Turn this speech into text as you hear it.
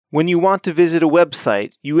When you want to visit a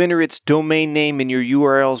website, you enter its domain name in your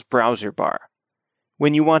URL's browser bar.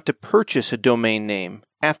 When you want to purchase a domain name,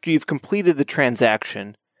 after you've completed the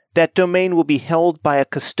transaction, that domain will be held by a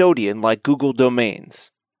custodian like Google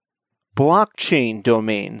Domains. Blockchain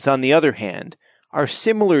domains, on the other hand, are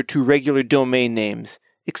similar to regular domain names,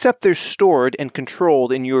 except they're stored and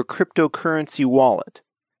controlled in your cryptocurrency wallet.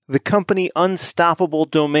 The company Unstoppable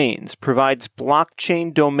Domains provides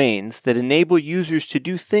blockchain domains that enable users to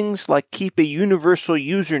do things like keep a universal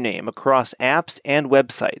username across apps and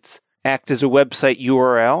websites, act as a website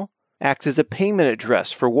URL, act as a payment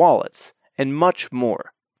address for wallets, and much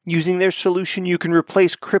more. Using their solution, you can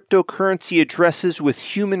replace cryptocurrency addresses with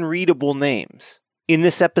human-readable names. In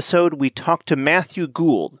this episode, we talk to Matthew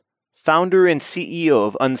Gould, founder and CEO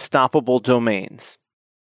of Unstoppable Domains.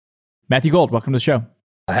 Matthew Gould, welcome to the show.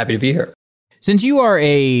 Happy to be here. Since you are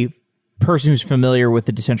a person who's familiar with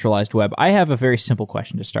the decentralized web, I have a very simple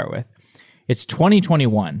question to start with. It's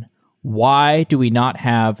 2021. Why do we not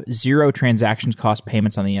have zero transactions cost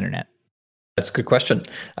payments on the internet? That's a good question.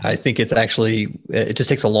 I think it just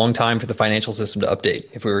takes a long time for the financial system to update.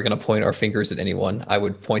 If we were going to point our fingers at anyone, I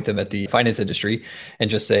would point them at the finance industry and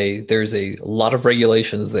just say there's a lot of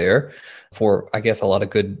regulations there for, I guess, a lot of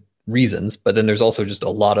good reasons, but then there's also just a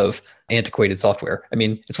lot of antiquated software. I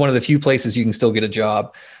mean, it's one of the few places you can still get a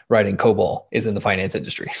job writing COBOL is in the finance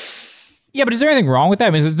industry. Yeah, but is there anything wrong with that?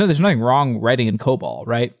 I mean, there's nothing wrong writing in COBOL,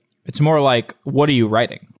 right? It's more like, what are you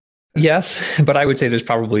writing? Yes, but I would say there's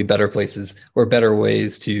probably better places or better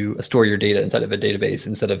ways to store your data inside of a database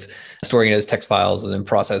instead of storing it as text files and then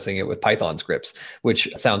processing it with Python scripts, which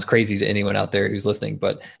sounds crazy to anyone out there who's listening,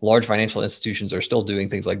 but large financial institutions are still doing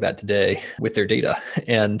things like that today with their data.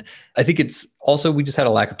 And I think it's also, we just had a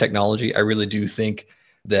lack of technology. I really do think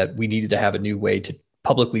that we needed to have a new way to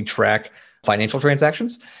publicly track financial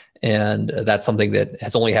transactions. And that's something that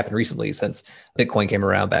has only happened recently since Bitcoin came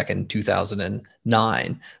around back in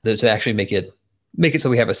 2009, to actually make it so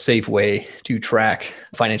we have a safe way to track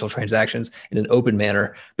financial transactions in an open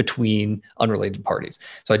manner between unrelated parties.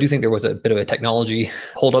 So I do think there was a bit of a technology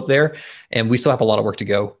hold up there, and we still have a lot of work to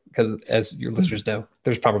go because, as your listeners know,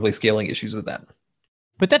 there's probably scaling issues with that.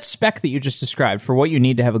 But that spec that you just described for what you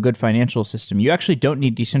need to have a good financial system, you actually don't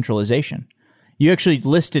need decentralization. You actually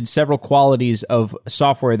listed several qualities of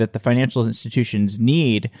software that the financial institutions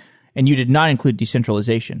need, and you did not include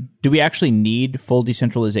decentralization. Do we actually need full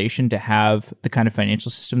decentralization to have the kind of financial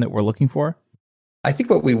system that we're looking for? I think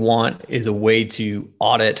what we want is a way to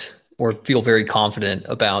audit or feel very confident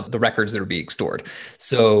about the records that are being stored.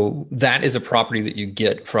 So that is a property that you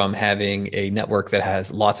get from having a network that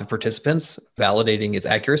has lots of participants validating its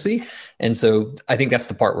accuracy. And so I think that's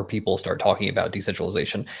the part where people start talking about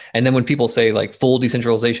decentralization. And then when people say like full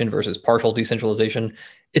decentralization versus partial decentralization,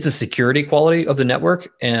 it's a security quality of the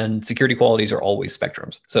network, and security qualities are always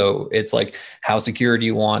spectrums. So it's like, how secure do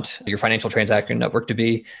you want your financial transaction network to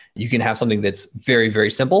be? You can have something that's very, very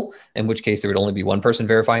simple, in which case there would only be one person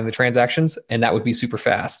verifying the transactions, and that would be super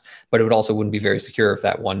fast, but it would also wouldn't be very secure if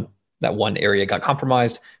that one area got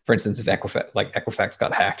compromised. For instance, if Equifax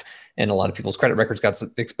got hacked and a lot of people's credit records got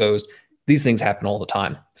exposed. These things happen all the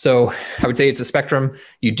time. So I would say it's a spectrum.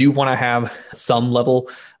 You do want to have some level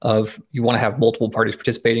you want to have multiple parties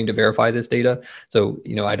participating to verify this data. So,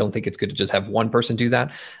 I don't think it's good to just have one person do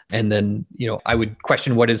that. And then, I would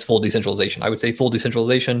question what is full decentralization. I would say full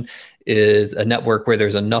decentralization is a network where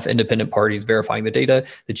there's enough independent parties verifying the data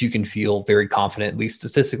that you can feel very confident, at least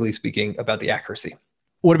statistically speaking, about the accuracy.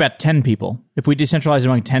 What about 10 people? If we decentralize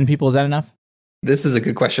among 10 people, is that enough? This is a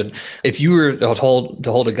good question. If you were to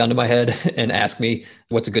hold a gun to my head and ask me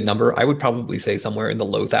what's a good number, I would probably say somewhere in the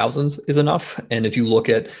low thousands is enough. And if you look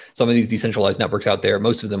at some of these decentralized networks out there,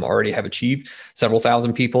 most of them already have achieved several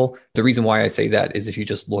thousand people. The reason why I say that is if you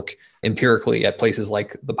just look empirically at places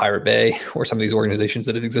like the Pirate Bay or some of these organizations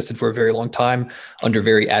that have existed for a very long time under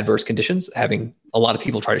very adverse conditions, having a lot of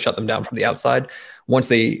people try to shut them down from the outside. Once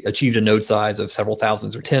they achieved a node size of several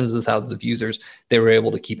thousands or tens of thousands of users, they were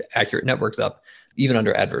able to keep accurate networks up even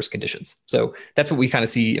under adverse conditions. So that's what we kind of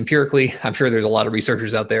see empirically. I'm sure there's a lot of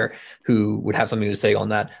researchers out there who would have something to say on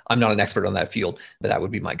that. I'm not an expert on that field, but that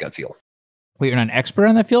would be my gut feel. Wait, you're not an expert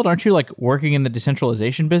on that field? Aren't you working in the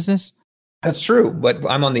decentralization business? That's true, but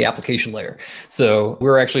I'm on the application layer. So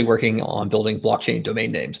we're actually working on building blockchain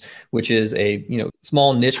domain names, which is a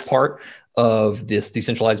small niche part of this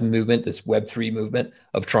decentralized movement, this Web3 movement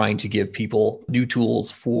of trying to give people new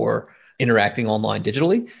tools for interacting online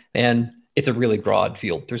digitally. And it's a really broad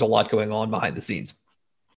field. There's a lot going on behind the scenes.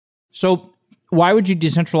 So why would you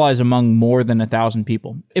decentralize among more than 1,000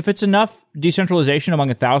 people? If it's enough decentralization among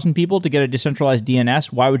 1,000 people to get a decentralized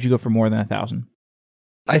DNS, why would you go for more than 1,000?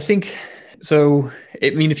 I think so.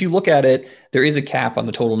 I mean, if you look at it, there is a cap on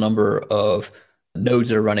the total number of nodes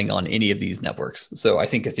that are running on any of these networks. So I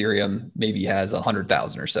think Ethereum maybe has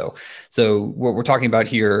 100,000 or so. So what we're talking about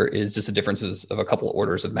here is just the differences of a couple of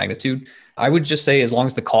orders of magnitude. I would just say as long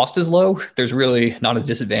as the cost is low, there's really not a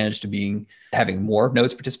disadvantage to having more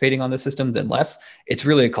nodes participating on the system than less. It's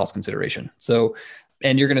really a cost consideration. So,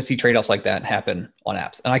 and you're going to see trade-offs like that happen on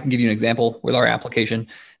apps. And I can give you an example with our application.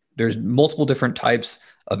 There's multiple different types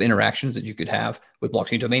of interactions that you could have with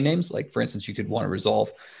blockchain domain names. Like, for instance, you could want to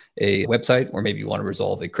resolve a website, or maybe you want to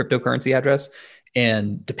resolve a cryptocurrency address.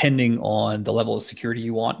 And depending on the level of security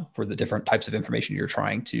you want for the different types of information you're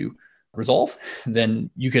trying to resolve, then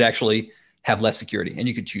you could actually have less security and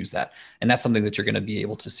you could choose that. And that's something that you're going to be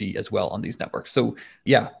able to see as well on these networks. So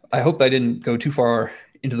yeah, I hope I didn't go too far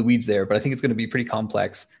into the weeds there, but I think it's going to be pretty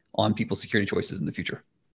complex on people's security choices in the future.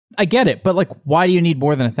 I get it, but like, why do you need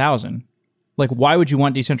more than 1,000? Like, why would you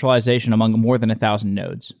want decentralization among more than 1,000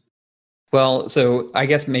 nodes? Well, so I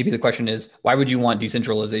guess maybe the question is, why would you want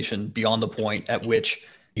decentralization beyond the point at which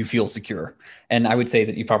you feel secure? And I would say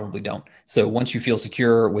that you probably don't. So once you feel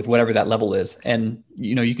secure with whatever that level is, and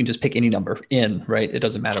you can just pick any number in, right? It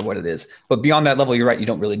doesn't matter what it is. But beyond that level, you're right, you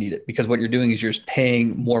don't really need it, because what you're doing is you're just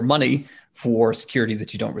paying more money for security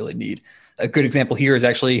that you don't really need. A good example here is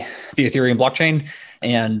actually the Ethereum blockchain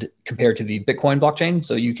and compared to the Bitcoin blockchain.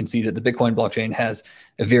 So you can see that the Bitcoin blockchain has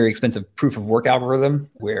a very expensive proof of work algorithm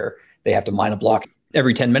where they have to mine a block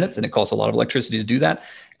every 10 minutes, and it costs a lot of electricity to do that.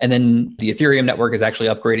 And then the Ethereum network is actually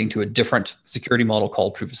upgrading to a different security model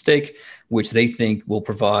called proof of stake, which they think will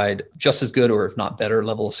provide just as good, or if not better,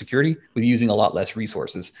 level of security with using a lot less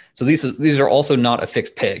resources. So these are also not a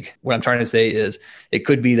fixed peg. What I'm trying to say is it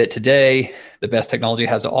could be that today the best technology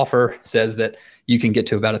has to offer says that you can get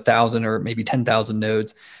to about 1,000 or maybe 10,000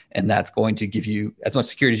 nodes, and that's going to give you as much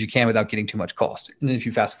security as you can without getting too much cost. And then if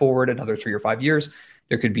you fast forward another 3 or 5 years,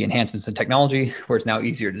 there could be enhancements in technology where it's now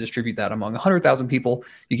easier to distribute that among 100,000 people.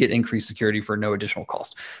 You get increased security for no additional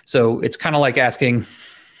cost. So it's kind of like asking,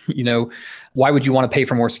 why would you want to pay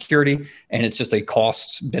for more security? And it's just a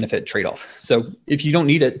cost benefit trade-off. So if you don't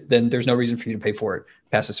need it, then there's no reason for you to pay for it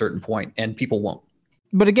past a certain point, and people won't.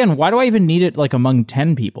 But again, why do I even need it like among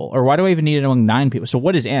 10 people? Or why do I even need it among 9 people? So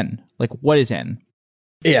what is N? Like, what is N?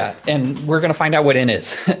 Yeah, and we're going to find out what N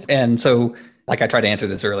is. And so like I tried to answer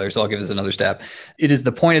this earlier, so I'll give this another stab. It is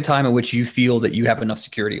the point in time at which you feel that you have enough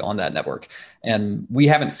security on that network. And we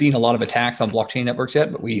haven't seen a lot of attacks on blockchain networks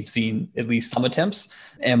yet, but we've seen at least some attempts.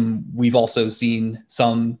 And we've also seen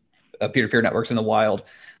some peer-to-peer networks in the wild,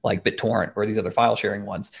 like BitTorrent or these other file sharing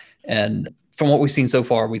ones. And from what we've seen so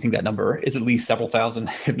far, we think that number is at least several thousand,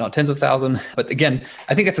 if not tens of thousands. But again,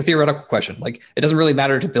 I think it's a theoretical question. Like, it doesn't really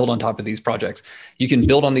matter to build on top of these projects. You can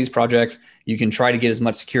build on these projects. You can try to get as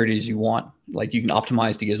much security as you want. Like, you can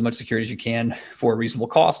optimize to get as much security as you can for a reasonable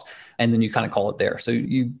cost. And then you kind of call it there. So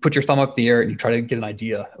you put your thumb up in the air and you try to get an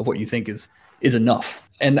idea of what you think is enough.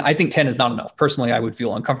 And I think 10 is not enough. Personally, I would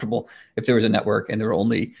feel uncomfortable if there was a network and there were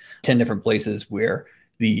only 10 different places where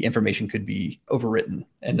the information could be overwritten,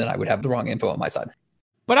 and then I would have the wrong info on my side.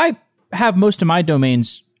 But I have most of my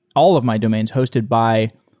domains, all of my domains, hosted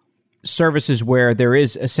by services where there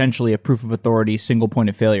is essentially a proof of authority, single point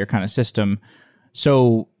of failure kind of system.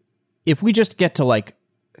 So if we just get to like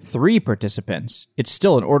 3 participants, it's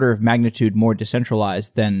still an order of magnitude more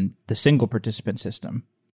decentralized than the single participant system.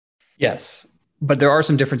 Yes. But there are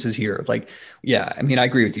some differences here. Like, yeah, I mean, I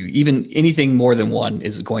agree with you. Even anything more than 1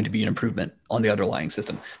 is going to be an improvement on the underlying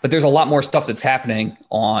system. But there's a lot more stuff that's happening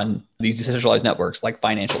on these decentralized networks, like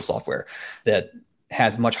financial software, that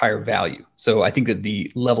has much higher value. So I think that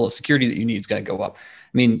the level of security that you need is going to go up.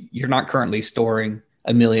 I mean, you're not currently storing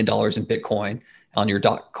 $1 million in Bitcoin on your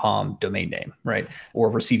 .com domain name, right? Or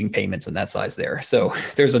receiving payments in that size there. So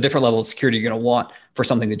there's a different level of security you're going to want for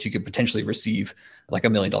something that you could potentially receive like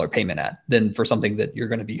 $1 million payment at than for something that you're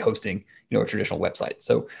going to be hosting, a traditional website.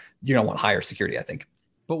 So you're going to want higher security, I think.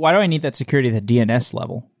 But why do I need that security at the DNS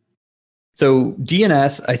level? So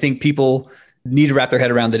DNS, I think people need to wrap their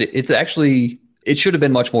head around that it should have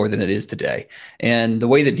been much more than it is today. And the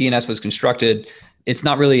way that DNS was constructed, it's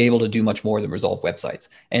not really able to do much more than resolve websites.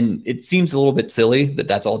 And it seems a little bit silly that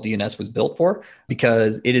that's all DNS was built for,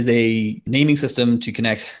 because it is a naming system to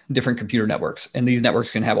connect different computer networks. And these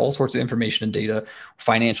networks can have all sorts of information and data,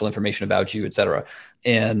 financial information about you, et cetera.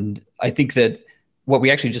 And I think that what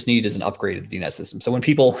we actually just need is an upgraded DNS system. So when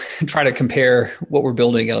people try to compare what we're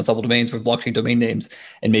building on Unstoppable Domains with blockchain domain names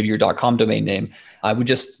and maybe your .com domain name, I would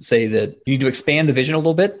just say that you need to expand the vision a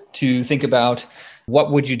little bit to think about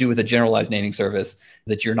what would you do with a generalized naming service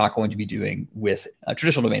that you're not going to be doing with a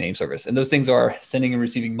traditional domain name service? And those things are sending and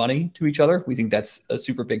receiving money to each other. We think that's a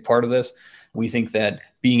super big part of this. We think that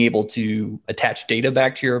being able to attach data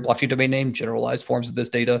back to your blockchain domain name, generalized forms of this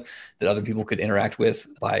data that other people could interact with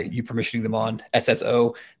by you permissioning them on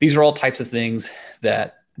SSO, these are all types of things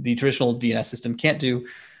that the traditional DNS system can't do,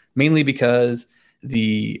 mainly because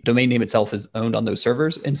the domain name itself is owned on those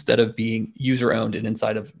servers instead of being user owned and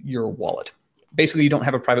inside of your wallet. Basically, you don't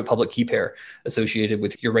have a private public key pair associated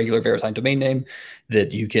with your regular VeriSign domain name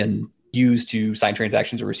that you can use to sign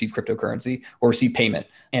transactions or receive cryptocurrency or receive payment.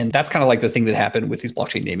 And that's kind of like the thing that happened with these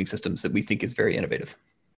blockchain naming systems that we think is very innovative.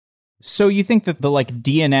 So you think that the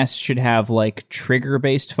DNS should have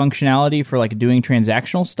trigger-based functionality for doing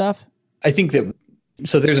transactional stuff? I think that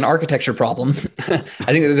so there's an architecture problem. I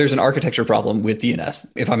think that there's an architecture problem with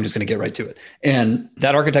DNS, if I'm just going to get right to it. And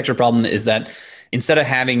that architecture problem is that instead of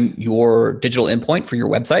having your digital endpoint for your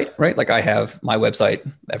website, right? Like I have my website,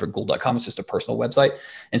 evergould.com, it's just a personal website.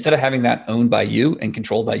 Instead of having that owned by you and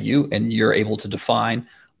controlled by you, and you're able to define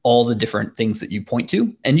all the different things that you point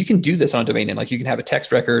to. And you can do this on a domain name. Like you can have a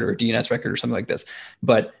text record or a DNS record or something like this,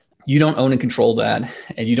 but you don't own and control that.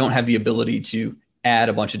 And you don't have the ability to add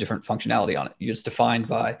a bunch of different functionality on it. You're just defined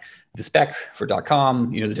by the spec for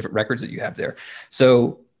 .com, the different records that you have there.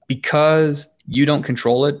 So because you don't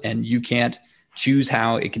control it and you can't choose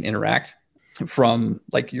how it can interact from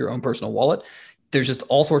your own personal wallet, there's just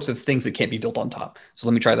all sorts of things that can't be built on top. So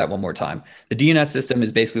let me try that one more time. The DNS system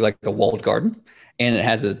is basically like a walled garden, and it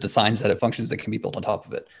has a design set of functions that can be built on top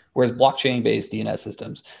of it. Whereas blockchain-based DNS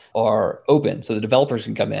systems are open. So the developers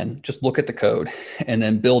can come in, just look at the code, and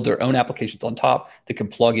then build their own applications on top that can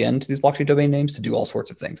plug into these blockchain domain names to do all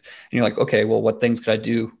sorts of things. And you're like, okay, well, what things could I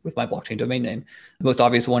do with my blockchain domain name? The most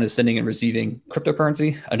obvious one is sending and receiving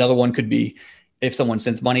cryptocurrency. Another one could be if someone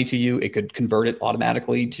sends money to you, it could convert it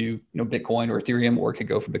automatically to Bitcoin or Ethereum, or it could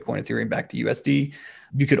go from Bitcoin and Ethereum back to USD.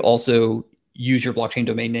 You could also use your blockchain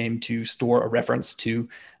domain name to store a reference to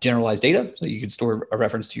generalized data. So you could store a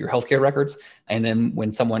reference to your healthcare records. And then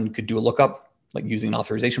when someone could do a lookup, like using an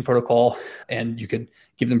authorization protocol, and you could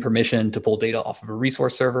give them permission to pull data off of a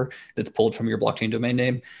resource server that's pulled from your blockchain domain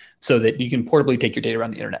name so that you can portably take your data around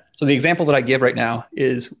the internet. So the example that I give right now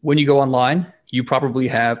is when you go online, you probably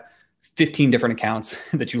have 15 different accounts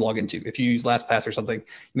that you log into. If you use LastPass or something, you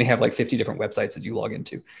may have 50 different websites that you log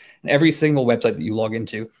into. And every single website that you log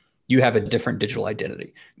into, you have a different digital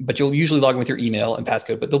identity. But you'll usually log in with your email and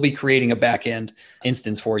passcode, but they'll be creating a backend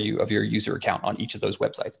instance for you of your user account on each of those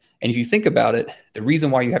websites. And if you think about it, the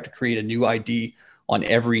reason why you have to create a new ID on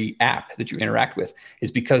every app that you interact with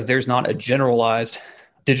is because there's not a generalized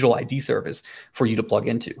digital ID service for you to plug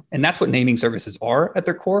into. And that's what naming services are at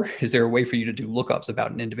their core. Is there a way for you to do lookups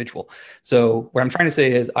about an individual? So what I'm trying to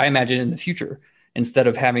say is I imagine in the future, instead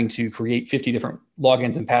of having to create 50 different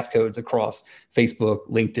logins and passcodes across Facebook,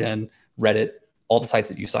 LinkedIn, Reddit, all the sites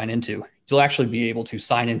that you sign into, you'll actually be able to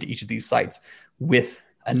sign into each of these sites with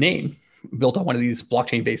a name built on one of these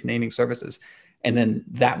blockchain-based naming services. And then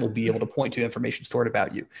that will be able to point to information stored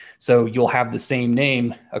about you. So you'll have the same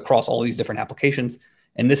name across all these different applications.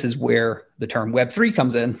 And this is where the term Web3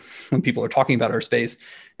 comes in when people are talking about our space.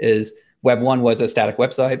 Is Web 1 was a static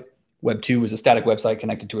website, Web 2 was a static website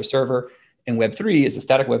connected to a server, and Web 3 is a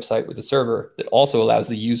static website with a server that also allows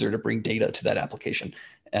the user to bring data to that application.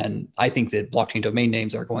 And I think that blockchain domain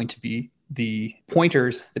names are going to be the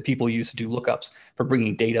pointers that people use to do lookups for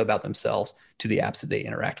bringing data about themselves to the apps that they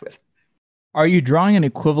interact with. Are you drawing an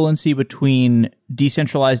equivalency between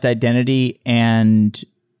decentralized identity and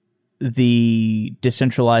the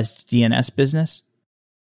decentralized DNS business?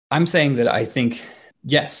 I'm saying that I think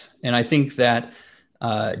yes. And I think that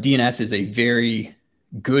DNS is a very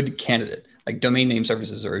good candidate. Like domain name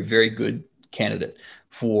services are a very good candidate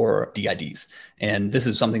for DIDs. And this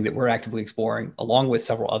is something that we're actively exploring along with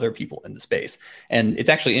several other people in the space. And it's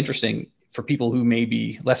actually interesting for people who may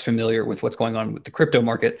be less familiar with what's going on with the crypto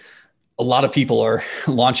market. A lot of people are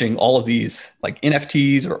launching all of these like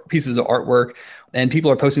NFTs or pieces of artwork, and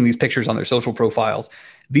people are posting these pictures on their social profiles.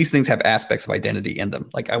 These things have aspects of identity in them.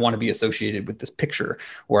 Like I want to be associated with this picture,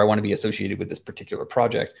 or I want to be associated with this particular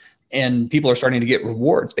project. And people are starting to get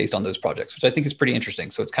rewards based on those projects, which I think is pretty interesting.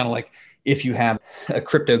 So it's kind of like if you have a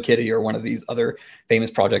crypto kitty or one of these other famous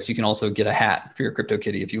projects, you can also get a hat for your crypto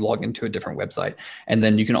kitty if you log into a different website. And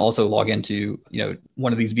then you can also log into,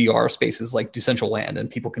 one of these VR spaces like Decentraland, and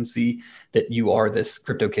people can see that you are this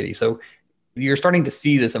crypto kitty. So you're starting to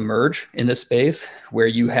see this emerge in this space where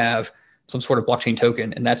you have some sort of blockchain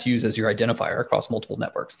token, and that's used as your identifier across multiple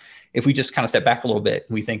networks. If we just kind of step back a little bit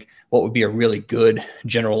and we think what would be a really good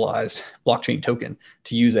generalized blockchain token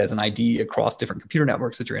to use as an ID across different computer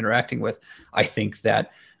networks that you're interacting with, I think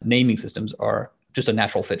that naming systems are just a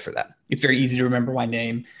natural fit for that. It's very easy to remember my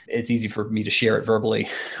name. It's easy for me to share it verbally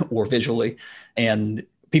or visually. And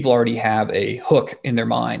people already have a hook in their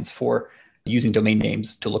minds for using domain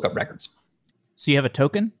names to look up records. So you have a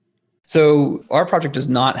token? So our project does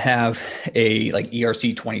not have a like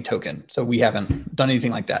ERC20 token. So we haven't done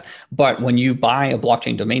anything like that. But when you buy a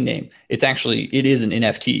blockchain domain name, it is an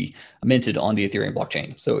NFT minted on the Ethereum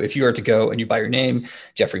blockchain. So if you are to go and you buy your name,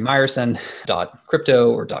 Jeffrey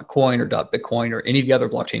Meyerson.crypto or .coin or .bitcoin or any of the other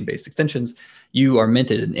blockchain-based extensions, you are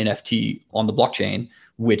minted an NFT on the blockchain,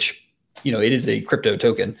 which, it is a crypto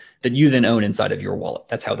token that you then own inside of your wallet.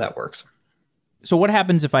 That's how that works. So what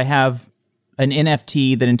happens if I have an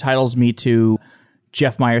NFT that entitles me to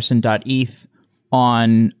jeffmeyerson.eth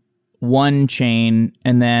on one chain,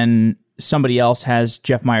 and then somebody else has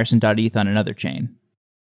jeffmeyerson.eth on another chain?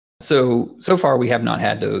 So far we have not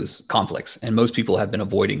had those conflicts, and most people have been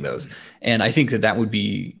avoiding those. And I think that would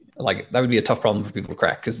be a tough problem for people to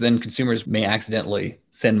crack, because then consumers may accidentally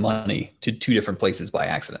send money to two different places by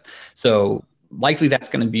accident. So likely that's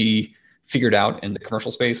going to be figured out in the commercial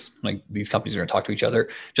space. Like, these companies are going to talk to each other.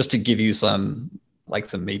 Just to give you some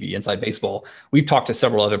maybe inside baseball, we've talked to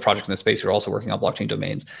several other projects in the space who are also working on blockchain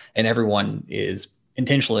domains, and everyone is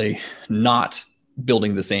intentionally not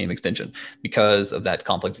building the same extension because of that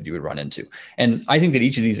conflict that you would run into. And I think that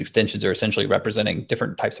each of these extensions are essentially representing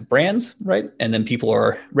different types of brands, right? And then people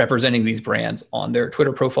are representing these brands on their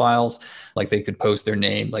Twitter profiles. Like, they could post their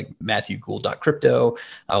name, like MatthewGould.crypto.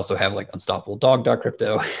 I also have like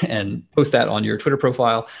UnstoppableDog.crypto, and post that on your Twitter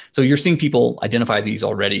profile. So you're seeing people identify these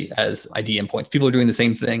already as ID endpoints. People are doing the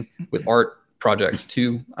same thing with art projects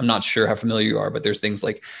too. I'm not sure how familiar you are, but there's things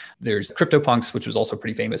like, there's CryptoPunks, which was also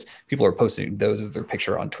pretty famous. People are posting those as their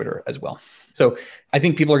picture on Twitter as well. So I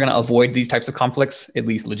think people are going to avoid these types of conflicts, at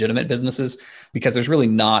least legitimate businesses, because there's really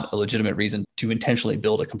not a legitimate reason to intentionally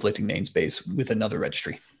build a conflicting namespace with another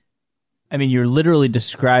registry. I mean, you're literally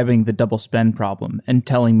describing the double spend problem and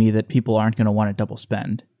telling me that people aren't going to want to double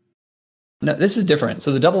spend. No, this is different.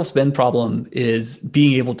 So the double spend problem is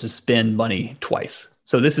being able to spend money twice.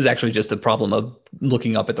 So this is actually just a problem of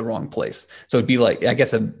looking up at the wrong place. So it'd be like, I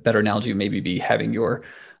guess a better analogy would maybe be having your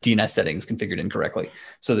DNS settings configured incorrectly,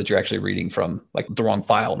 so that you're actually reading from like the wrong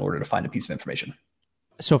file in order to find a piece of information.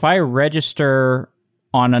 So if I register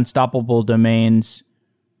on Unstoppable Domains,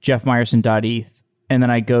 jeffmeyerson.eth, and then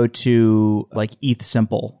I go to like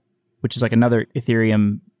ETHSimple, which is like another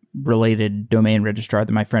Ethereum related domain registrar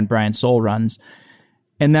that my friend Brian Soul runs,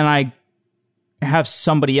 and then I have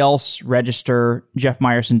somebody else register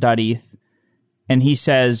jeffmeyerson.eth, and he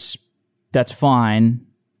says that's fine,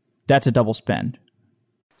 that's a double spend.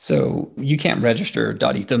 So you can't register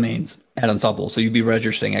 .eth domains at Unstoppable. So you'd be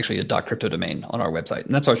registering actually a .crypto domain on our website.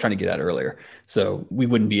 And that's what I was trying to get at earlier. So we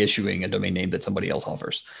wouldn't be issuing a domain name that somebody else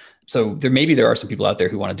offers. So there are some people out there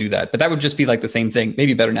who want to do that, but that would just be like the same thing.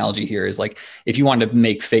 Maybe a better analogy here is like, if you wanted to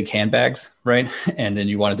make fake handbags, right? And then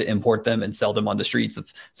you wanted to import them and sell them on the streets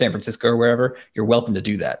of San Francisco or wherever, you're welcome to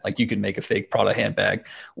do that. Like, you could make a fake Prada handbag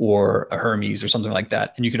or a Hermes or something like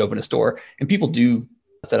that, and you could open a store, and people do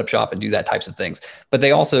set up shop and do that types of things. But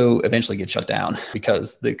they also eventually get shut down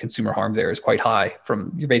because the consumer harm there is quite high.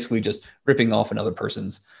 You're basically just ripping off another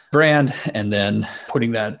person's brand and then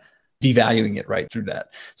devaluing it right through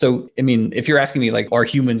that. So, I mean, if you're asking me, like, are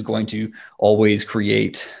humans going to always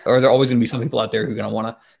create, or are there always going to be some people out there who are going to want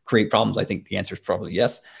to create problems? I think the answer is probably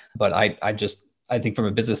yes. But I think from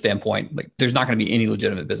a business standpoint, like, there's not going to be any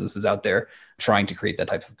legitimate businesses out there trying to create that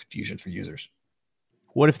type of confusion for users.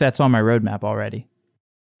 What if that's on my roadmap already?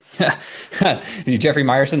 Jeffrey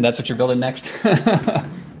Meyerson, that's what you're building next?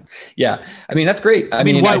 Yeah. I mean, that's great. I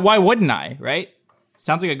mean, why wouldn't I, right?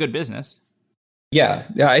 Sounds like a good business. Yeah.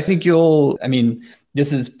 I think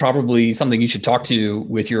this is probably something you should talk to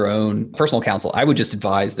with your own personal counsel. I would just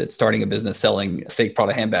advise that starting a business selling fake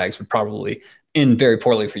Prada handbags would probably end very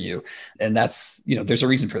poorly for you. And that's, there's a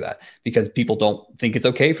reason for that, because people don't think it's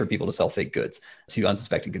okay for people to sell fake goods to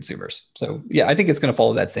unsuspecting consumers. So yeah, I think it's going to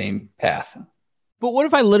follow that same path. But what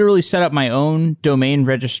if I literally set up my own domain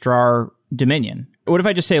registrar dominion? What if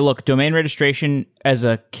I just say, look, domain registration as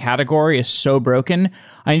a category is so broken,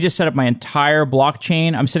 I need to set up my entire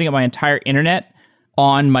blockchain. I'm setting up my entire internet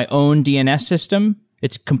on my own DNS system.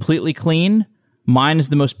 It's completely clean. Mine is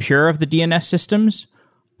the most pure of the DNS systems.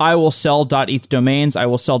 I will sell .eth domains. I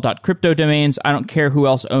will sell .crypto domains. I don't care who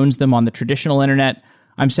else owns them on the traditional internet.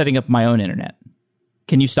 I'm setting up my own internet.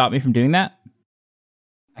 Can you stop me from doing that?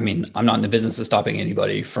 I mean, I'm not in the business of stopping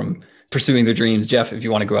anybody from pursuing their dreams. Jeff, if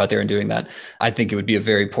you want to go out there and doing that, I think it would be a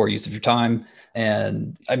very poor use of your time.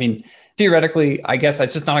 And I mean, theoretically, I guess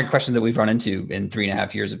that's just not a question that we've run into in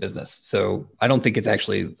 3.5 years of business. So I don't think it's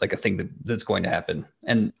actually like a thing that's going to happen.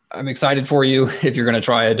 And I'm excited for you if you're going to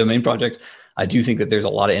try a domain project. I do think that there's a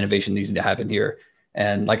lot of innovation needs to happen here.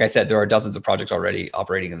 And like I said, there are dozens of projects already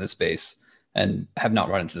operating in this space and have not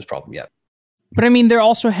run into this problem yet. But I mean, there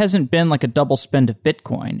also hasn't been like a double spend of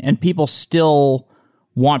Bitcoin, and people still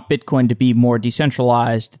want Bitcoin to be more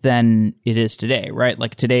decentralized than it is today, right?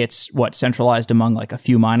 Like today it's centralized among like a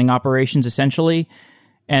few mining operations essentially,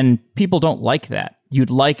 and people don't like that. You'd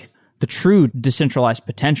like the true decentralized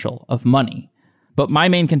potential of money. But my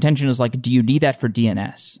main contention is like, do you need that for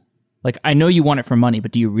DNS? Like, I know you want it for money,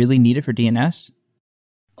 but do you really need it for DNS?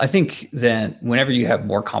 I think that whenever you have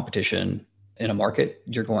more competition in a market,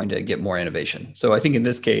 you're going to get more innovation. So I think in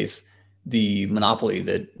this case, the monopoly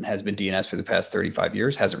that has been DNS for the past 35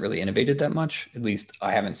 years hasn't really innovated that much. At least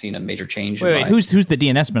I haven't seen a major change. Wait, who's the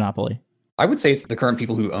DNS monopoly? I would say it's the current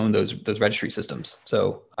people who own those registry systems.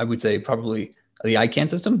 So I would say probably the ICANN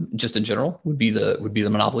system, just in general, would be the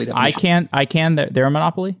monopoly definition. ICANN, they're a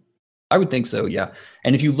monopoly? I would think so, yeah.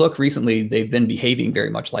 And if you look recently, they've been behaving very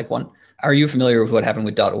much like one. Are you familiar with what happened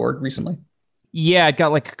with .org recently? Yeah, it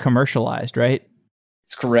got like commercialized, right?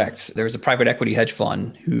 It's correct. There was a private equity hedge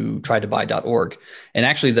fund who tried to buy .org. And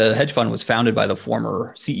actually the hedge fund was founded by the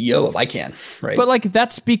former CEO of ICANN, right? But like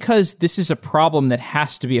that's because this is a problem that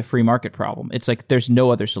has to be a free market problem. It's like there's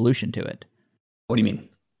no other solution to it. What do you mean?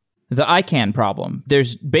 The ICANN problem.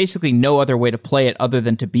 There's basically no other way to play it other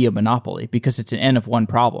than to be a monopoly because it's an N of one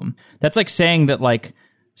problem. That's like saying that like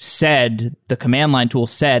SED, the command line tool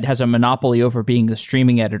SED, has a monopoly over being the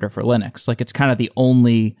streaming editor for Linux. Like it's kind of the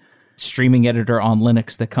only streaming editor on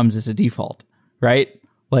Linux that comes as a default, right?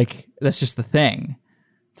 Like that's just the thing.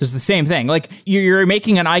 It's the same thing. Like you're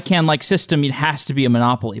making an ICANN-like system, it has to be a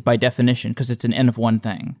monopoly by definition because it's an N of one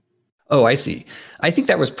thing. Oh, I see. I think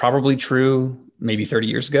that was probably true maybe 30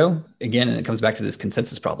 years ago. Again, and it comes back to this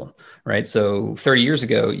consensus problem, right? So 30 years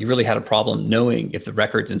ago, you really had a problem knowing if the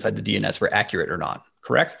records inside the DNS were accurate or not,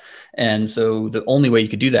 correct? And so the only way you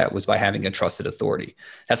could do that was by having a trusted authority.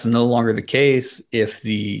 That's no longer the case if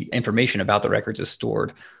the information about the records is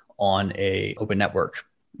stored on an open network,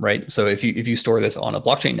 right? So if you store this on a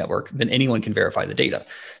blockchain network, then anyone can verify the data.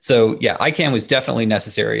 So yeah, ICANN was definitely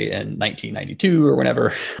necessary in 1992 or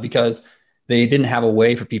whenever, because they didn't have a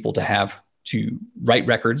way for people to write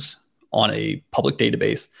records on a public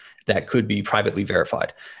database that could be privately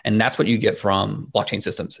verified. And that's what you get from blockchain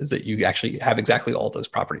systems, is that you actually have exactly all those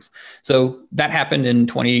properties. So that happened in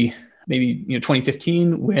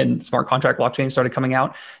 2015 when smart contract blockchain started coming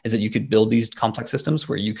out, is that you could build these complex systems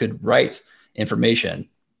where you could write information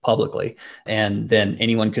publicly and then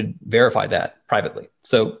anyone could verify that privately.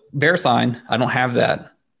 So VeriSign, I don't have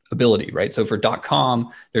that ability, right? So for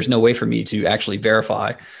 .com, there's no way for me to actually verify.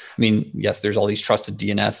 I mean, yes, there's all these trusted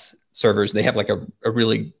DNS servers. They have like a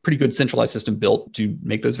really pretty good centralized system built to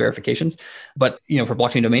make those verifications. But for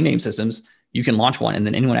blockchain domain name systems, you can launch one and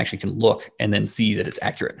then anyone actually can look and then see that it's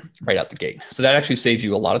accurate right out the gate. So that actually saves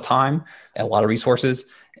you a lot of time and a lot of resources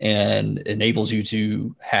and enables you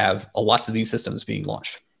to have lots of these systems being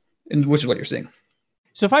launched, and which is what you're seeing.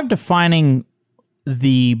 So if I'm defining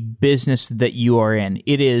the business that you are in,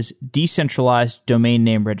 it is decentralized domain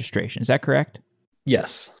name registration. Is that correct?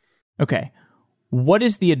 Yes. Okay. What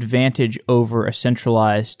is the advantage over a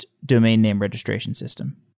centralized domain name registration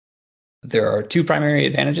system? There are two primary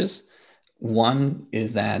advantages. One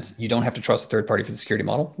is that you don't have to trust a third party for the security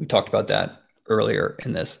model. We talked about that earlier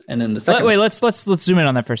in this. And then the second... Wait, let's zoom in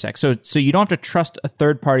on that for a sec. So you don't have to trust a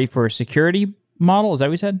third party for a security model? Is that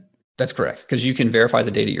what you said? That's correct, because you can verify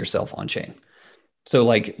the data yourself on chain. So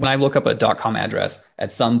like when I look up a .com address,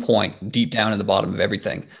 at some point deep down in the bottom of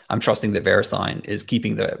everything, I'm trusting that VeriSign is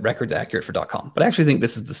keeping the records accurate for .com. But I actually think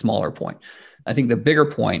this is the smaller point. I think the bigger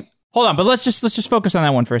point... Hold on, but let's just focus on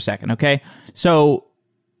that one for a second, okay? So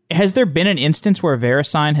has there been an instance where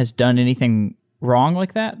VeriSign has done anything wrong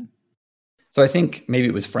like that? So I think maybe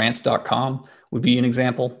it was France.com would be an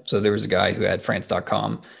example. So there was a guy who had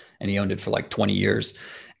France.com and he owned it for like 20 years.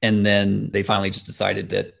 And then they finally just decided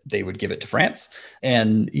that they would give it to France.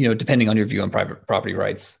 And, depending on your view on private property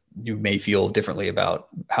rights, you may feel differently about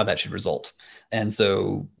how that should result. And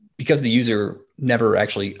so because the user never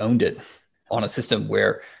actually owned it on a system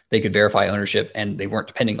where they could verify ownership and they weren't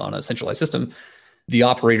depending on a centralized system, the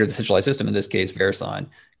operator of the centralized system, in this case, VeriSign,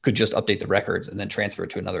 could just update the records and then transfer it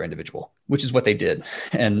to another individual, which is what they did.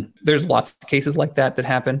 And there's lots of cases like that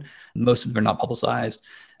happen. Most of them are not publicized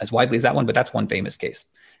as widely as that one, but that's one famous case.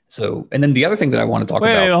 So, and then the other thing that I want to talk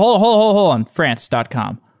Wait, about. hold on.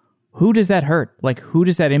 France.com. Who does that hurt? Like, who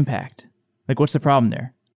does that impact? Like, what's the problem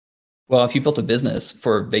there? Well, if you built a business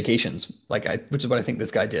for vacations, which is what I think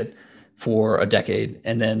this guy did for a decade,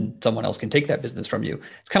 and then someone else can take that business from you,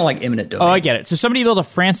 it's kind of like eminent domain. Oh, I get it. So somebody built a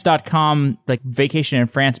France.com, like vacation in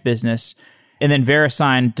France business, and then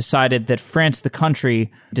VeriSign decided that France, the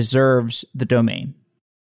country, deserves the domain.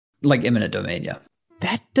 Like eminent domain, yeah.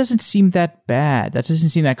 That doesn't seem that bad. That doesn't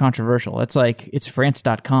seem that controversial. It's like, it's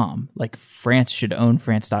France.com. Like, France should own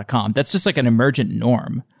France.com. That's just like an emergent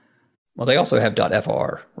norm. Well, they also have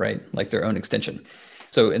 .fr, right? Like their own extension.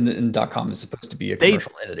 So, and .com is supposed to be a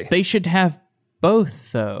commercial entity. They should have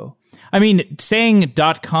both, though. I mean, saying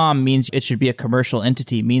 .com means it should be a commercial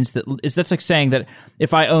entity means that's like saying that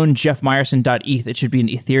if I own jeffmeyerson.eth, it should be an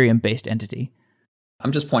Ethereum-based entity.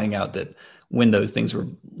 I'm just pointing out that when those things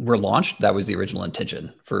were launched, that was the original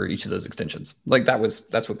intention for each of those extensions. Like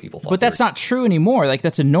that's what people thought. But that's not true anymore. Like,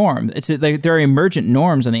 that's a norm. There are emergent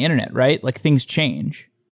norms on the internet, right? Like, things change.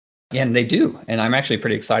 And they do. And I'm actually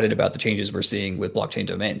pretty excited about the changes we're seeing with blockchain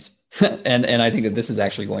domains. and I think that this is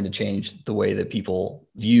actually going to change the way that people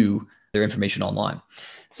view their information online.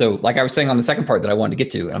 So like I was saying on the second part that I wanted to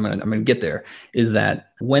get to, and I'm going to get there, is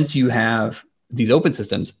that once you have these open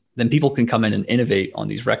systems, then people can come in and innovate on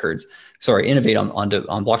these records. Innovate on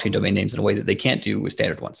blockchain domain names in a way that they can't do with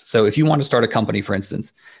standard ones. So if you want to start a company, for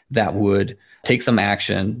instance, that would take some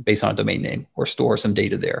action based on a domain name or store some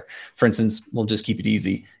data there. For instance, we'll just keep it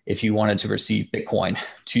easy. If you wanted to receive Bitcoin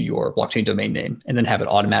to your blockchain domain name and then have it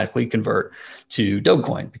automatically convert to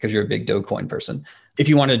Dogecoin because you're a big Dogecoin person. If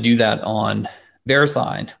you want to do that on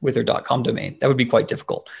VeriSign with their .com domain, that would be quite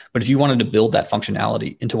difficult. But if you wanted to build that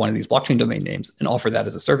functionality into one of these blockchain domain names and offer that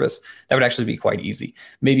as a service, that would actually be quite easy.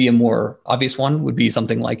 Maybe a more obvious one would be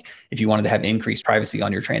something like if you wanted to have increased privacy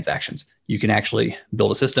on your transactions, you can actually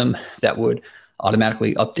build a system that would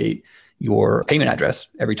automatically update your payment address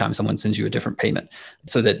every time someone sends you a different payment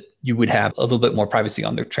so that you would have a little bit more privacy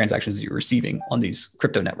on the transactions that you're receiving on these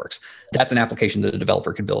crypto networks. That's an application that a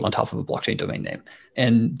developer can build on top of a blockchain domain name.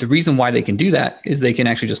 And the reason why they can do that is they can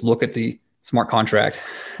actually just look at the smart contract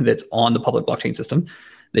that's on the public blockchain system.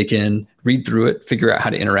 They can read through it, figure out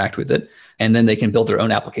how to interact with it, and then they can build their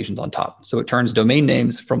own applications on top. So it turns domain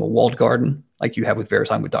names from a walled garden, like you have with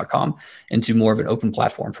VeriSign with .com, into more of an open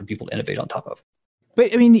platform for people to innovate on top of.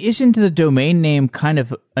 But I mean, isn't the domain name kind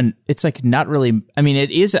of it's like not really, I mean,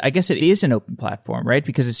 I guess it is an open platform, right?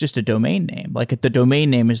 Because it's just a domain name. Like, the domain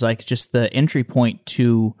name is like just the entry point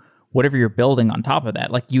to whatever you're building on top of that.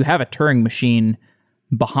 Like, you have a Turing machine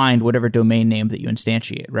behind whatever domain name that you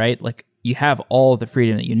instantiate, right? Like, you have all the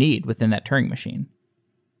freedom that you need within that Turing machine.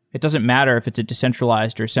 It doesn't matter if it's a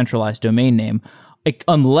decentralized or centralized domain name, like,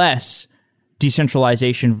 unless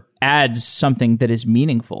decentralization adds something that is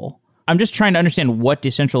meaningful. I'm just trying to understand what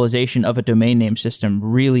decentralization of a domain name system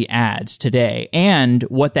really adds today and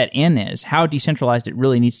what that N is, how decentralized it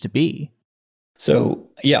really needs to be. So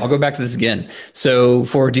yeah, I'll go back to this again. So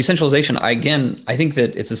for decentralization, I think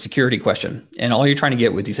that it's a security question. And all you're trying to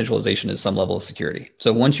get with decentralization is some level of security.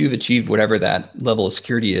 So once you've achieved whatever that level of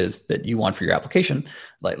security is that you want for your application,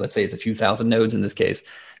 like let's say it's a few thousand nodes in this case,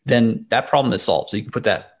 then that problem is solved. So you can put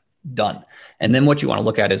that done. And then what you want to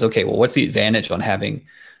look at is, okay, well, what's the advantage on having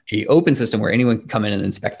an open system where anyone can come in and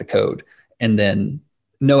inspect the code and then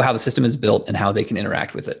know how the system is built and how they can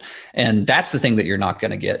interact with it. And that's the thing that you're not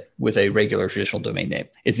going to get with a regular traditional domain name,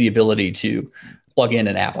 is the ability to plug in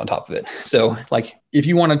an app on top of it. So like if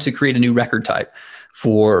you wanted to create a new record type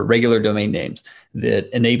for regular domain names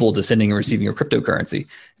that enable the sending and receiving of cryptocurrency,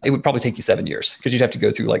 it would probably take you 7 years because you'd have to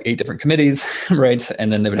go through like 8 different committees, right?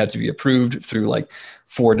 And then they would have to be approved through like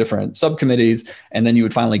 4 different subcommittees. And then you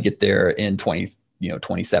would finally get there in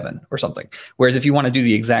 27 or something. Whereas if you want to do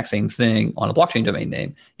the exact same thing on a blockchain domain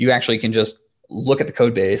name, you actually can just look at the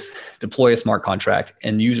code base, deploy a smart contract,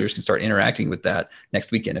 and users can start interacting with that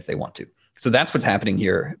next weekend if they want to. So that's what's happening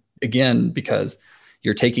here. Again, because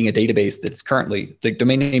you're taking a database that's currently, the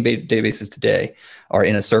domain name databases today are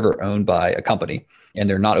in a server owned by a company, and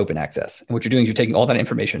they're not open access. And what you're doing is you're taking all that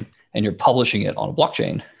information and you're publishing it on a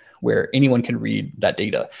blockchain where anyone can read that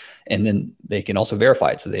data. And then they can also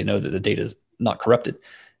verify it so they know that the data is not corrupted.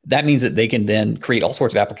 That means that they can then create all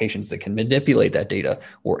sorts of applications that can manipulate that data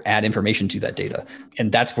or add information to that data.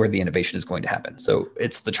 And that's where the innovation is going to happen. So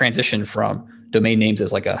it's the transition from domain names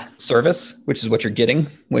as like a service, which is what you're getting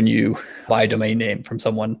when you buy a domain name from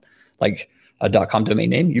someone like a .com domain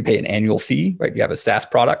name. You pay an annual fee, right? You have a SaaS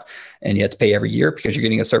product and you have to pay every year because you're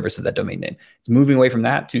getting a service of that domain name. It's moving away from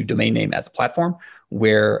that to domain name as a platform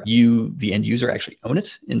where you, the end user, actually own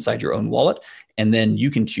it inside your own wallet. And then you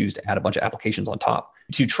can choose to add a bunch of applications on top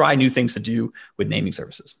to try new things to do with naming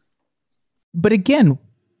services. But again,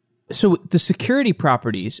 so the security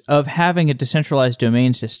properties of having a decentralized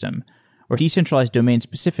domain system, or decentralized domain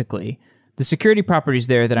specifically, the security properties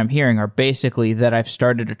there that I'm hearing are basically that I've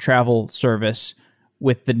started a travel service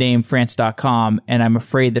with the name France.com, and I'm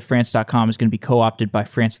afraid that France.com is going to be co-opted by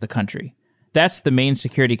France the country. That's the main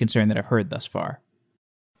security concern that I've heard thus far.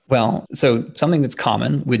 Well, so something that's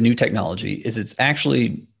common with new technology is it's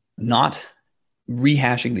actually not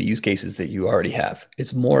rehashing the use cases that you already have.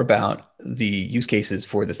 It's more about the use cases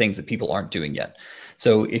for the things that people aren't doing yet.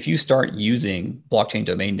 So if you start using blockchain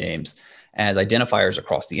domain names as identifiers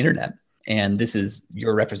across the internet, and this is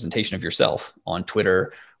your representation of yourself on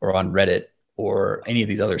Twitter or on Reddit or any of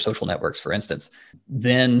these other social networks, for instance,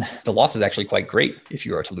 then the loss is actually quite great if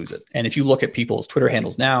you are to lose it. And if you look at people's Twitter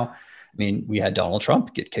handles now, I mean, we had Donald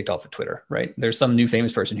Trump get kicked off of Twitter, right? There's some new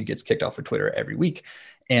famous person who gets kicked off of Twitter every week.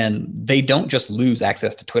 And they don't just lose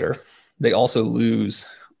access to Twitter. They also lose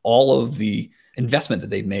all of the investment that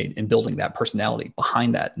they've made in building that personality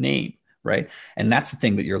behind that name, right? And that's the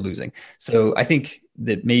thing that you're losing. So I think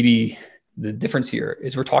that maybe the difference here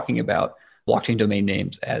is we're talking about blockchain domain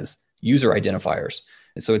names as user identifiers.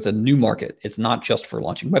 And so it's a new market. It's not just for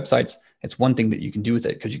launching websites. It's one thing that you can do with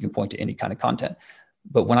it because you can point to any kind of content.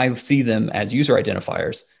 But when I see them as user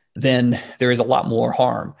identifiers, then there is a lot more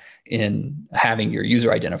harm in having your user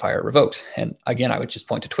identifier revoked. And again, I would just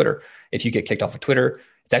point to Twitter. If you get kicked off of Twitter,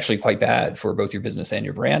 it's actually quite bad for both your business and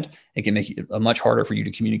your brand. It can make it much harder for you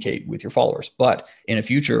to communicate with your followers. But in a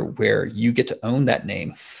future where you get to own that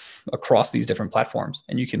name across these different platforms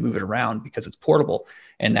and you can move it around because it's portable,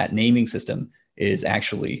 and that naming system is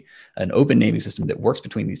actually an open naming system that works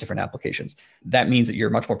between these different applications, that means that you're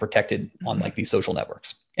much more protected on like these social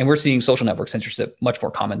networks. And we're seeing social network censorship much more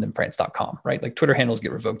common than France.com, right? Like Twitter handles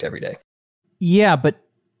get revoked every day. Yeah, but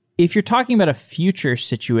if you're talking about a future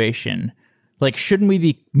situation, like shouldn't we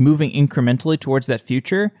be moving incrementally towards that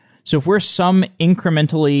future? So if we're some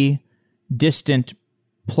incrementally distant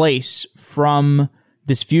place from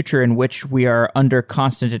this future in which we are under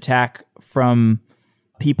constant attack from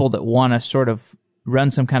people that want to sort of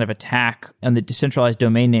run some kind of attack on the decentralized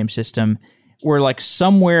domain name system, we're like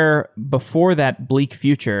somewhere before that bleak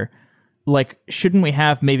future, like shouldn't we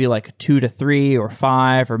have maybe like 2 to 3 or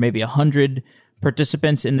 5 or maybe 100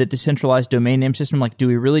 participants in the decentralized domain name system? Like, do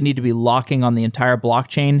we really need to be locking on the entire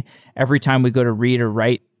blockchain every time we go to read or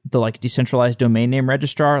write the like decentralized domain name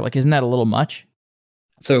registrar? Like, isn't that a little much?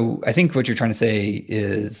 So I think what you're trying to say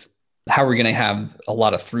is, how are we going to have a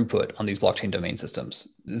lot of throughput on these blockchain domain systems?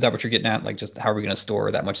 Is that what you're getting at? Like, just how are we going to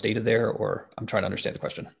store that much data there? Or I'm trying to understand the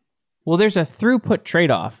question. Well, there's a throughput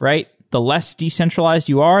trade-off, right? The less decentralized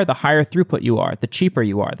you are, the higher throughput you are, the cheaper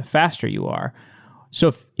you are, the faster you are.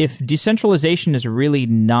 So if decentralization is really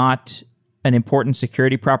not an important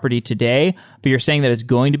security property today, but you're saying that it's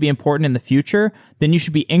going to be important in the future, then you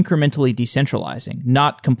should be incrementally decentralizing,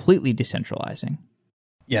 not completely decentralizing.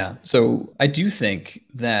 Yeah. So I do think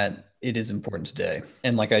that it is important today.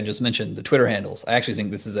 And like I just mentioned, the Twitter handles, I actually think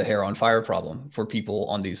this is a hair on fire problem for people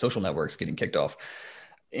on these social networks getting kicked off.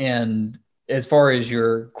 And as far as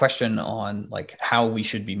your question on like how we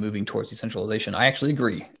should be moving towards decentralization, I actually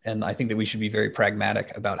agree. And I think that we should be very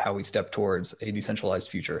pragmatic about how we step towards a decentralized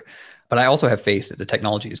future. But I also have faith that the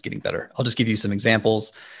technology is getting better. I'll just give you some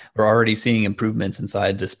examples. We're already seeing improvements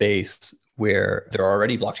inside the space where there are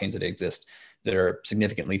already blockchains that exist that are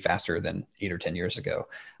significantly faster than 8 or 10 years ago.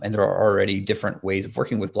 And there are already different ways of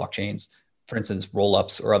working with blockchains, for instance,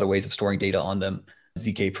 roll-ups or other ways of storing data on them,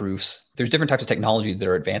 ZK proofs. There's different types of technology that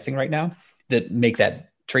are advancing right now that make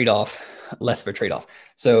that trade-off less of a trade-off.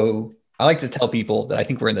 So I like to tell people that I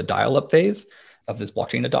think we're in the dial-up phase of this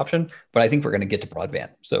blockchain adoption, but I think we're going to get to broadband.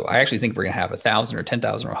 So I actually think we're going to have 1,000 or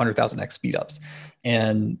 10,000 or 100,000x speedups.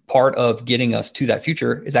 And part of getting us to that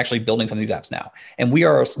future is actually building some of these apps now. And we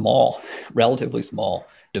are a small, relatively small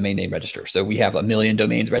domain name register. So we have 1 million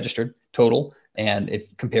domains registered total. And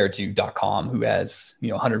if compared to .com, who has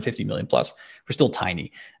 150 million plus, we're still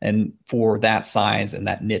tiny. And for that size and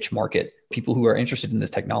that niche market, people who are interested in this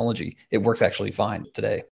technology, it works actually fine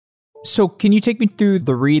today. So can you take me through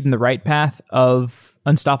the read and the write path of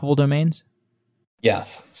unstoppable domains?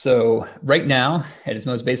 Yes. So right now, at its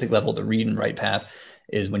most basic level, the read and write path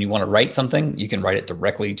is when you want to write something, you can write it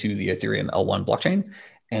directly to the Ethereum L1 blockchain.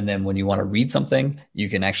 And then when you want to read something, you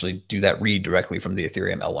can actually do that read directly from the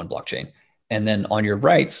Ethereum L1 blockchain. And then on your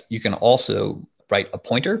writes, you can also write a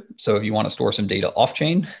pointer. So if you want to store some data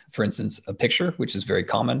off-chain, for instance, a picture, which is very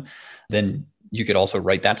common, then you could also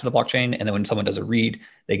write that to the blockchain. And then when someone does a read,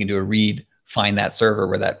 they can do a read find that server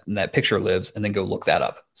where that picture lives and then go look that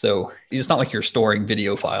up. So it's not like you're storing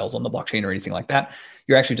video files on the blockchain or anything like that.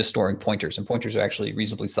 You're actually just storing pointers, and pointers are actually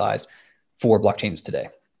reasonably sized for blockchains today.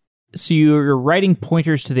 So you're writing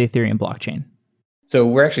pointers to the Ethereum blockchain. So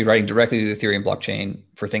we're actually writing directly to the Ethereum blockchain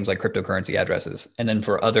for things like cryptocurrency addresses. And then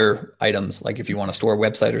for other items, like if you want to store a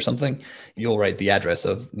website or something, you'll write the address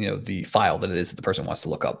of, the file that it is that the person wants to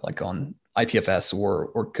look up, like on IPFS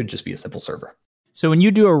or could just be a simple server. So when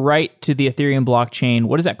you do a write to the Ethereum blockchain,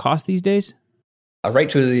 what does that cost these days? A write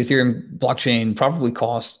to the Ethereum blockchain probably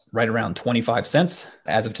costs right around 25 cents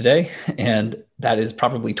as of today. And that is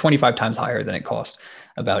probably 25 times higher than it cost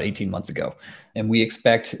about 18 months ago. And we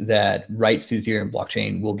expect that writes to the Ethereum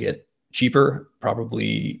blockchain will get cheaper,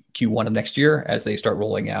 probably Q1 of next year as they start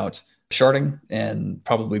rolling out sharding, and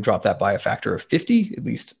probably drop that by a factor of 50. At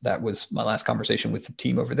least that was my last conversation with the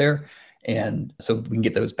team over there. And so we can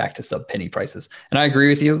get those back to sub penny prices. And I agree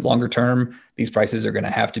with you, longer term, these prices are going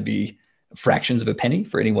to have to be fractions of a penny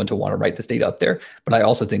for anyone to want to write this data up there. But I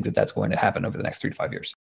also think that that's going to happen over the next 3 to 5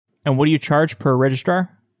 years. And what do you charge per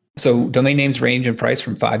registrar? So domain names range in price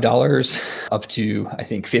from $5 up to, I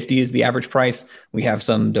think, 50 is the average price. We have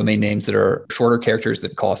some domain names that are shorter characters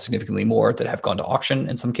that cost significantly more that have gone to auction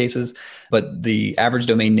in some cases. But the average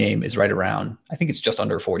domain name is right around, I think it's just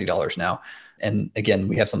under $40 now. And again,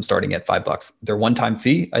 we have some starting at $5. They're one-time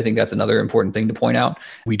fee. I think that's another important thing to point out.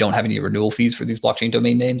 We don't have any renewal fees for these blockchain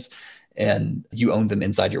domain names, and you own them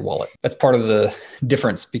inside your wallet. That's part of the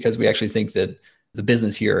difference, because we actually think that the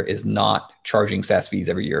business here is not charging SaaS fees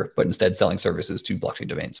every year, but instead selling services to blockchain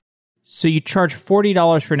domains. So you charge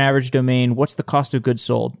 $40 for an average domain. What's the cost of goods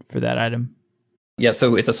sold for that item? Yeah,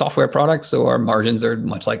 so it's a software product. So our margins are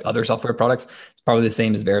much like other software products. It's probably the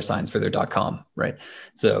same as VeriSign's for their .com, right?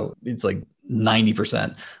 So it's like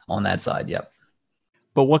 90% on that side. Yep.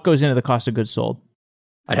 But what goes into the cost of goods sold?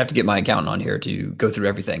 I'd have to get my accountant on here to go through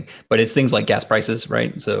everything, but it's things like gas prices,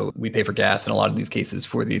 right? So we pay for gas in a lot of these cases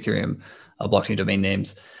for the Ethereum blockchain domain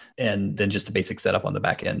names, and then just the basic setup on the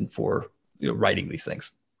back end for writing these things.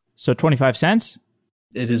 So 25 cents?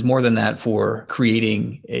 It is more than that for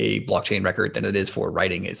creating a blockchain record than it is for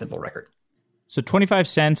writing a simple record. So 25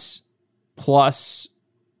 cents plus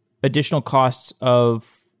additional costs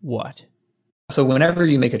of what? So whenever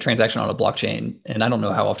you make a transaction on a blockchain, and I don't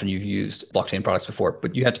know how often you've used blockchain products before,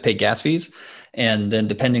 but you have to pay gas fees. And then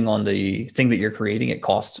depending on the thing that you're creating, it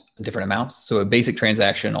costs different amounts. So a basic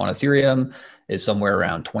transaction on Ethereum is somewhere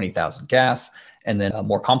around 20,000 gas. And then a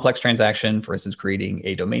more complex transaction, for instance, creating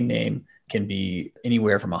a domain name, can be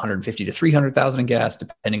anywhere from 150 to 300,000 in gas,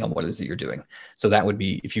 depending on what it is that you're doing. So that would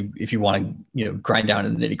be, if you want to grind down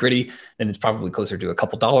in the nitty gritty, then it's probably closer to a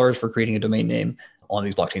couple dollars for creating a domain name on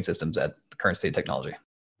these blockchain systems at the current state of technology.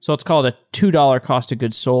 So let's call it a $2 cost of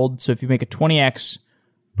goods sold. So if you make a 20x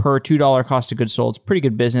per $2 cost of goods sold, it's pretty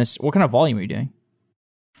good business. What kind of volume are you doing?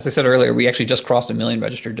 As I said earlier, we actually just crossed 1 million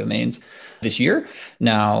registered domains this year.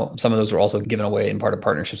 Now, some of those were also given away in part of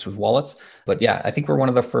partnerships with wallets. But yeah, I think we're one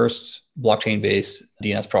of the first blockchain-based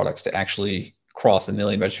DNS products to actually cross 1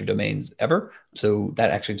 million registered domains ever. So that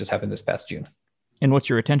actually just happened this past June. And what's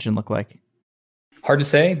your retention look like? Hard to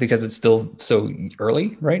say because it's still so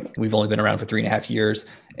early, right? We've only been around for 3.5 years.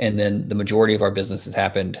 And then the majority of our business has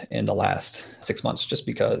happened in the last 6 months, just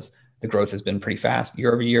because the growth has been pretty fast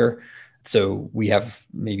year over year. So we have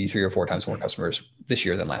maybe 3 or 4 times more customers this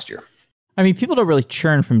year than last year. I mean, people don't really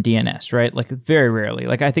churn from DNS, right? Like very rarely.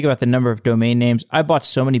 Like I think about the number of domain names. I bought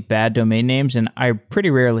so many bad domain names and I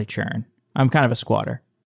pretty rarely churn. I'm kind of a squatter.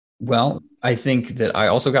 Well, I think that I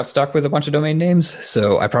also got stuck with a bunch of domain names.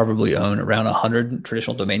 So I probably own around 100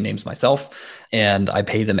 traditional domain names myself, and I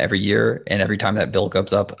pay them every year. And every time that bill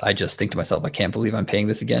comes up, I just think to myself, I can't believe I'm paying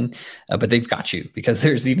this again. But they've got you, because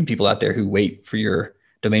there's even people out there who wait for your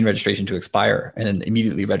domain registration to expire and then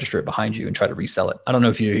immediately register it behind you and try to resell it. I don't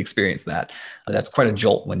know if you experienced that. That's quite a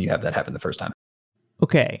jolt when you have that happen the first time.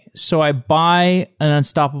 Okay, so I buy an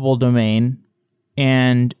unstoppable domain,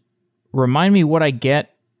 and remind me what I get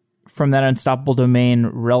from that unstoppable domain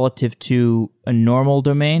relative to a normal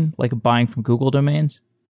domain, like buying from Google domains?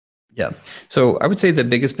 Yeah. So I would say the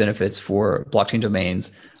biggest benefits for blockchain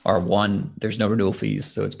domains are, 1, there's no renewal fees.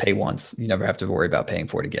 So it's pay once. You never have to worry about paying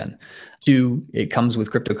for it again. 2, it comes with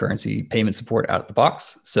cryptocurrency payment support out of the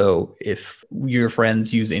box. So if your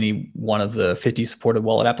friends use any one of the 50 supported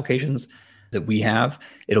wallet applications that we have,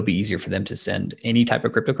 it'll be easier for them to send any type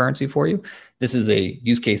of cryptocurrency for you. This is a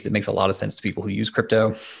use case that makes a lot of sense to people who use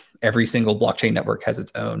crypto. Every single blockchain network has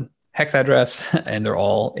its own hex address, and they're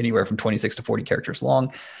all anywhere from 26 to 40 characters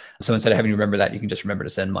long. So instead of having to remember that, you can just remember to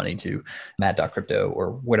send money to matt.crypto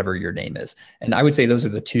or whatever your name is. And I would say those are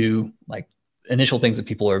the 2 like initial things that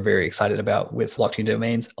people are very excited about with blockchain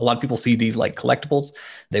domains. A lot of people see these like collectibles.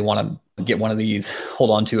 They want to get one of these,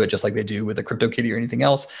 hold on to it just like they do with a CryptoKitty or anything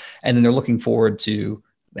else. And then they're looking forward to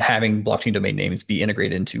having blockchain domain names be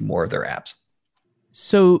integrated into more of their apps.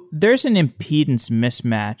 So there's an impedance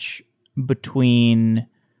mismatch between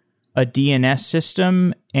a DNS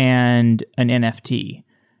system and an NFT.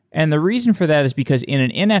 And the reason for that is because in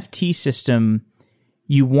an NFT system,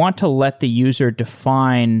 you want to let the user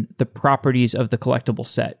define the properties of the collectible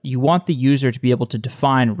set. You want the user to be able to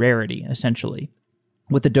define rarity, essentially.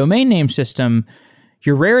 With the domain name system,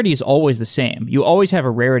 your rarity is always the same. You always have a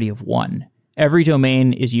rarity of 1. Every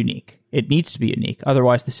domain is unique. It needs to be unique.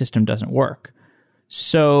 Otherwise, the system doesn't work.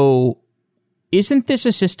 So isn't this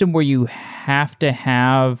a system where you have to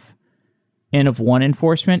have N of 1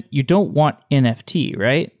 enforcement? You don't want NFT,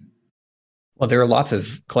 right? Well, there are lots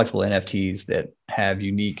of collectible NFTs that have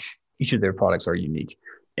unique, each of their products are unique.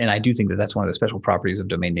 And I do think that that's one of the special properties of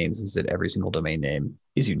domain names is that every single domain name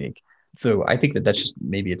is unique. So I think that that's just,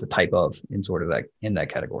 maybe it's a type of in sort of that, in that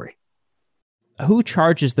category. Who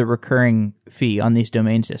charges the recurring fee on these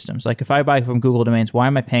domain systems? Like if I buy from Google Domains, why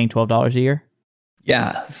am I paying $12 a year?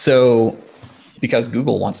 Yeah. So because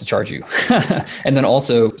Google wants to charge you. And then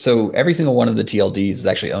also, so every single one of the TLDs is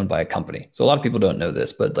actually owned by a company. So a lot of people don't know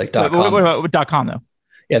this, but like .com. What about .com though?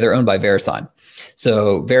 Yeah, they're owned by VeriSign.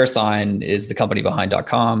 So VeriSign is the company behind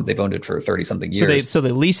 .com. They've owned it for 30 something years. So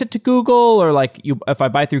they lease it to Google, or like if I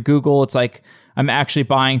buy through Google, it's like I'm actually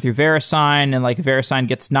buying through VeriSign, and like VeriSign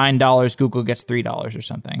gets $9, Google gets $3 or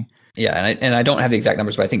something. Yeah, and I don't have the exact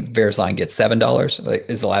numbers, but I think VeriSign gets $7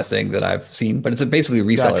 is the last thing that I've seen. But it's basically a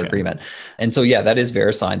reseller agreement. And so, yeah, that is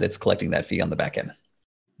VeriSign that's collecting that fee on the back end.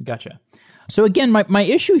 Gotcha. So again, my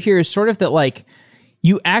issue here is sort of that like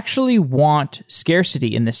you actually want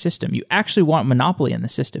scarcity in the system. You actually want monopoly in the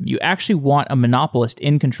system. You actually want a monopolist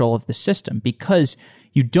in control of the system because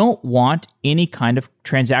you don't want any kind of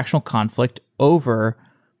transactional conflict over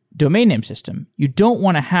domain name system. You don't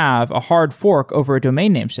want to have a hard fork over a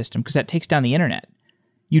domain name system because that takes down the internet.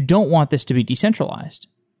 You don't want this to be decentralized.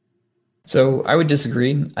 So I would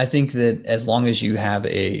disagree. I think that as long as you have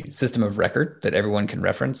a system of record that everyone can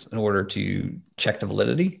reference in order to check the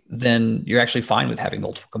validity, then you're actually fine with having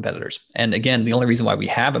multiple competitors. And again, the only reason why we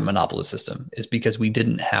have a monopolist system is because we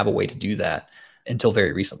didn't have a way to do that until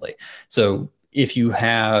very recently. So if you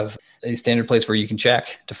have a standard place where you can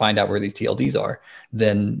check to find out where these TLDs are,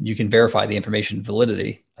 then you can verify the information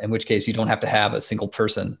validity, in which case you don't have to have a single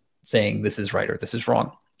person saying this is right or this is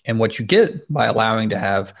wrong. And what you get by allowing to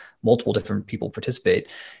have multiple different people participate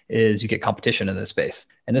is you get competition in this space.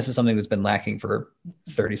 And this is something that's been lacking for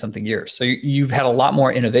 30 something years. So you've had a lot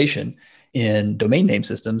more innovation in domain name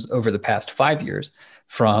systems over the past 5 years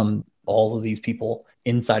from all of these people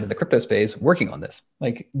inside of the crypto space working on this.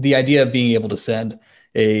 Like the idea of being able to send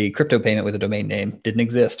a crypto payment with a domain name didn't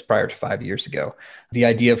exist prior to 5 years ago. The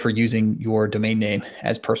idea for using your domain name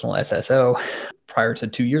as personal SSO prior to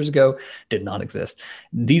 2 years ago did not exist.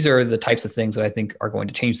 These are the types of things that I think are going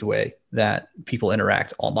to change the way that people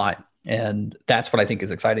interact online. And that's what I think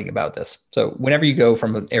is exciting about this. So whenever you go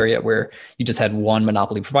from an area where you just had one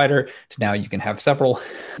monopoly provider to now you can have several,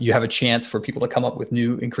 you have a chance for people to come up with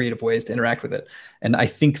new and creative ways to interact with it. And I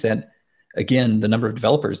think that, again, the number of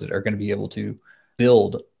developers that are going to be able to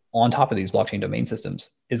build on top of these blockchain domain systems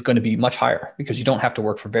is going to be much higher because you don't have to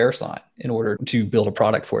work for VeriSign in order to build a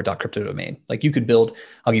product for a .crypto domain. Like you could build,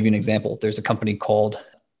 I'll give you an example. There's a company called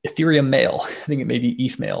Ethereum Mail. I think it may be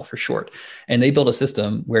ETH Mail for short. And they built a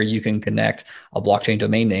system where you can connect a blockchain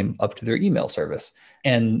domain name up to their email service.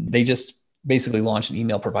 And they just basically launched an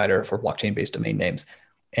email provider for blockchain-based domain names.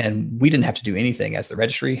 And we didn't have to do anything as the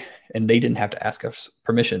registry, and they didn't have to ask us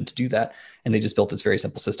permission to do that. And they just built this very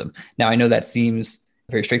simple system. Now, I know that seems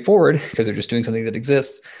very straightforward because they're just doing something that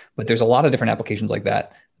exists, but there's a lot of different applications like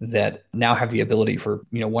that that now have the ability for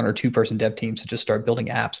 1 or 2 person dev teams to just start building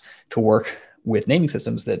apps to work with naming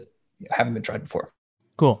systems that haven't been tried before.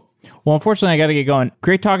 Cool. Well, unfortunately, I got to get going.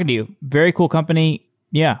 Great talking to you. Very cool company.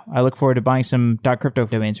 Yeah, I look forward to buying some .crypto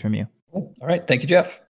domains from you. Cool. All right. Thank you, Jeff.